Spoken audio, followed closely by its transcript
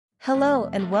Hello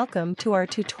and welcome to our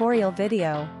tutorial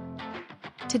video.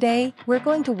 Today, we're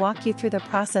going to walk you through the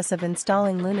process of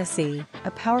installing Lunacy,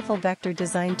 a powerful vector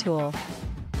design tool.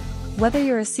 Whether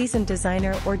you're a seasoned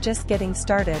designer or just getting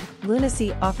started,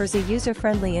 Lunacy offers a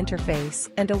user-friendly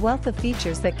interface and a wealth of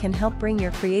features that can help bring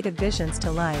your creative visions to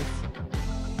life.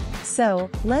 So,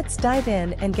 let's dive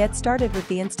in and get started with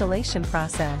the installation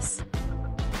process.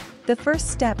 The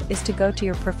first step is to go to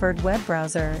your preferred web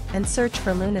browser and search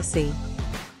for Lunacy.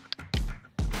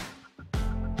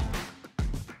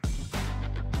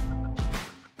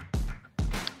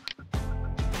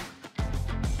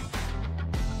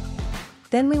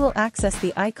 Then we will access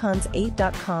the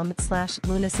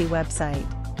icons8.com/Lunacy website.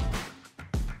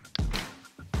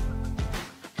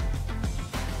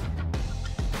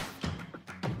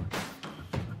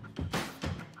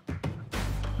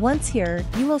 Once here,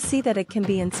 you will see that it can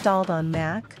be installed on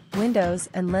Mac, Windows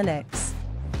and Linux.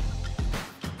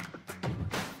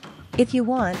 If you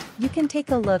want, you can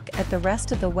take a look at the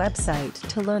rest of the website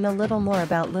to learn a little more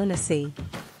about Lunacy.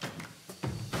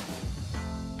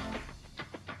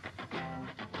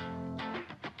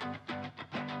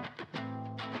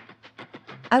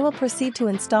 I will proceed to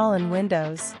install in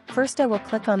Windows. First I will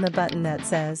click on the button that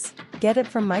says, Get it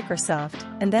from Microsoft,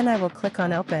 and then I will click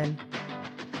on Open.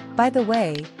 By the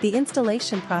way, the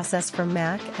installation process for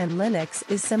Mac and Linux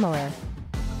is similar.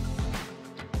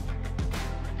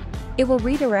 It will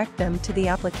redirect them to the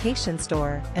application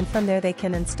store, and from there they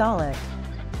can install it.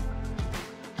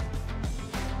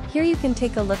 Here you can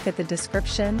take a look at the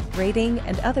description, rating,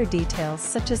 and other details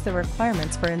such as the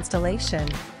requirements for installation.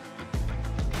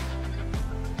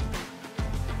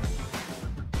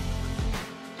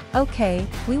 Okay,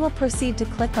 we will proceed to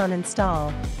click on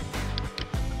Install.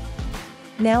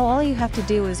 Now all you have to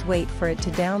do is wait for it to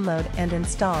download and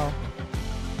install.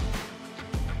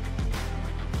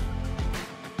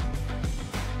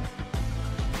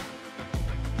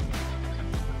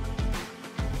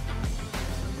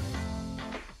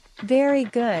 Very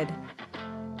good.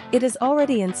 It is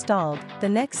already installed. The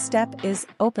next step is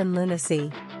Open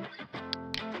Lunacy.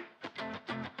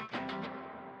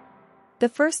 The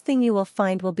first thing you will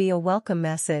find will be a welcome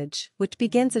message, which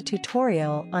begins a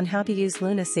tutorial on how to use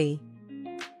Lunacy.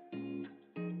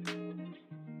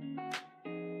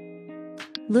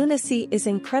 Lunacy is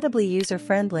incredibly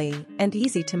user-friendly and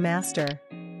easy to master.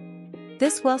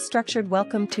 This well-structured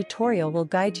welcome tutorial will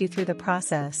guide you through the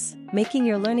process, making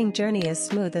your learning journey as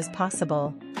smooth as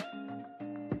possible.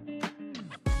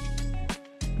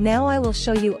 Now I will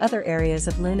show you other areas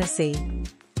of Lunacy.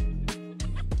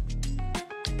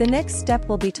 The next step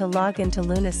will be to log into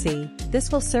Lunacy.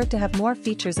 This will serve to have more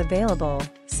features available,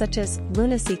 such as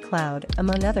Lunacy Cloud,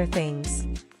 among other things.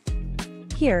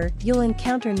 Here, you'll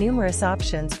encounter numerous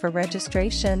options for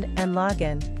registration and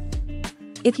login.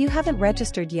 If you haven't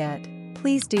registered yet,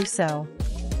 please do so.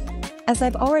 As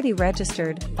I've already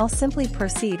registered, I'll simply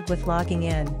proceed with logging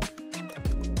in.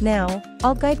 Now,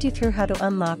 I'll guide you through how to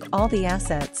unlock all the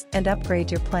assets and upgrade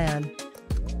your plan.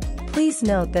 Please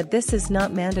note that this is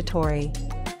not mandatory.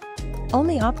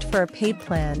 Only opt for a paid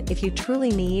plan if you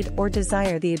truly need or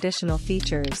desire the additional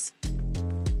features.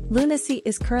 Lunacy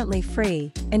is currently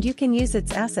free, and you can use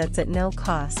its assets at no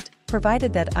cost,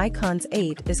 provided that Icons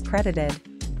 8 is credited.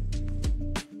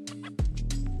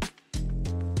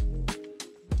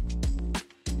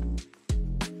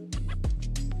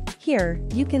 Here,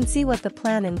 you can see what the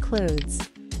plan includes.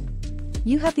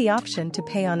 You have the option to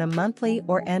pay on a monthly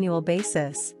or annual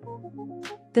basis.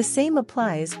 The same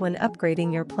applies when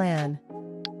upgrading your plan.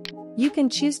 You can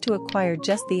choose to acquire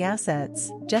just the assets,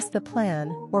 just the plan,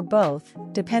 or both,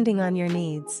 depending on your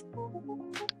needs.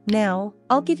 Now,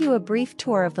 I'll give you a brief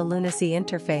tour of the Lunacy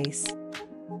interface.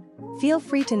 Feel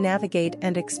free to navigate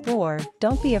and explore,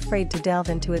 don't be afraid to delve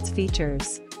into its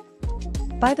features.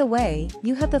 By the way,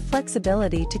 you have the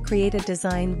flexibility to create a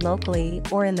design locally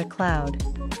or in the cloud.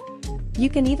 You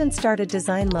can even start a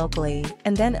design locally,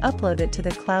 and then upload it to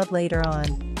the cloud later on.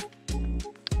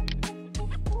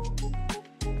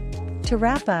 To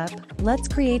wrap up, let's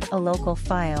create a local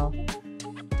file.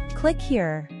 Click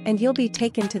here, and you'll be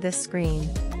taken to this screen.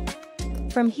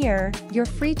 From here, you're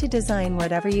free to design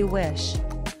whatever you wish.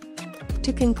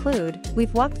 To conclude,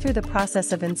 we've walked through the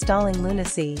process of installing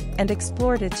Lunacy and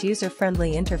explored its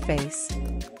user-friendly interface.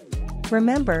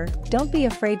 Remember, don't be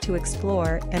afraid to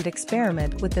explore and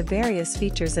experiment with the various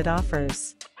features it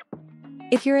offers.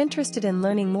 If you're interested in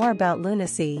learning more about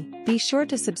Lunacy, be sure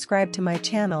to subscribe to my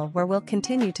channel where we'll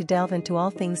continue to delve into all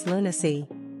things Lunacy.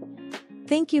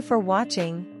 Thank you for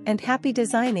watching, and happy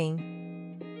designing!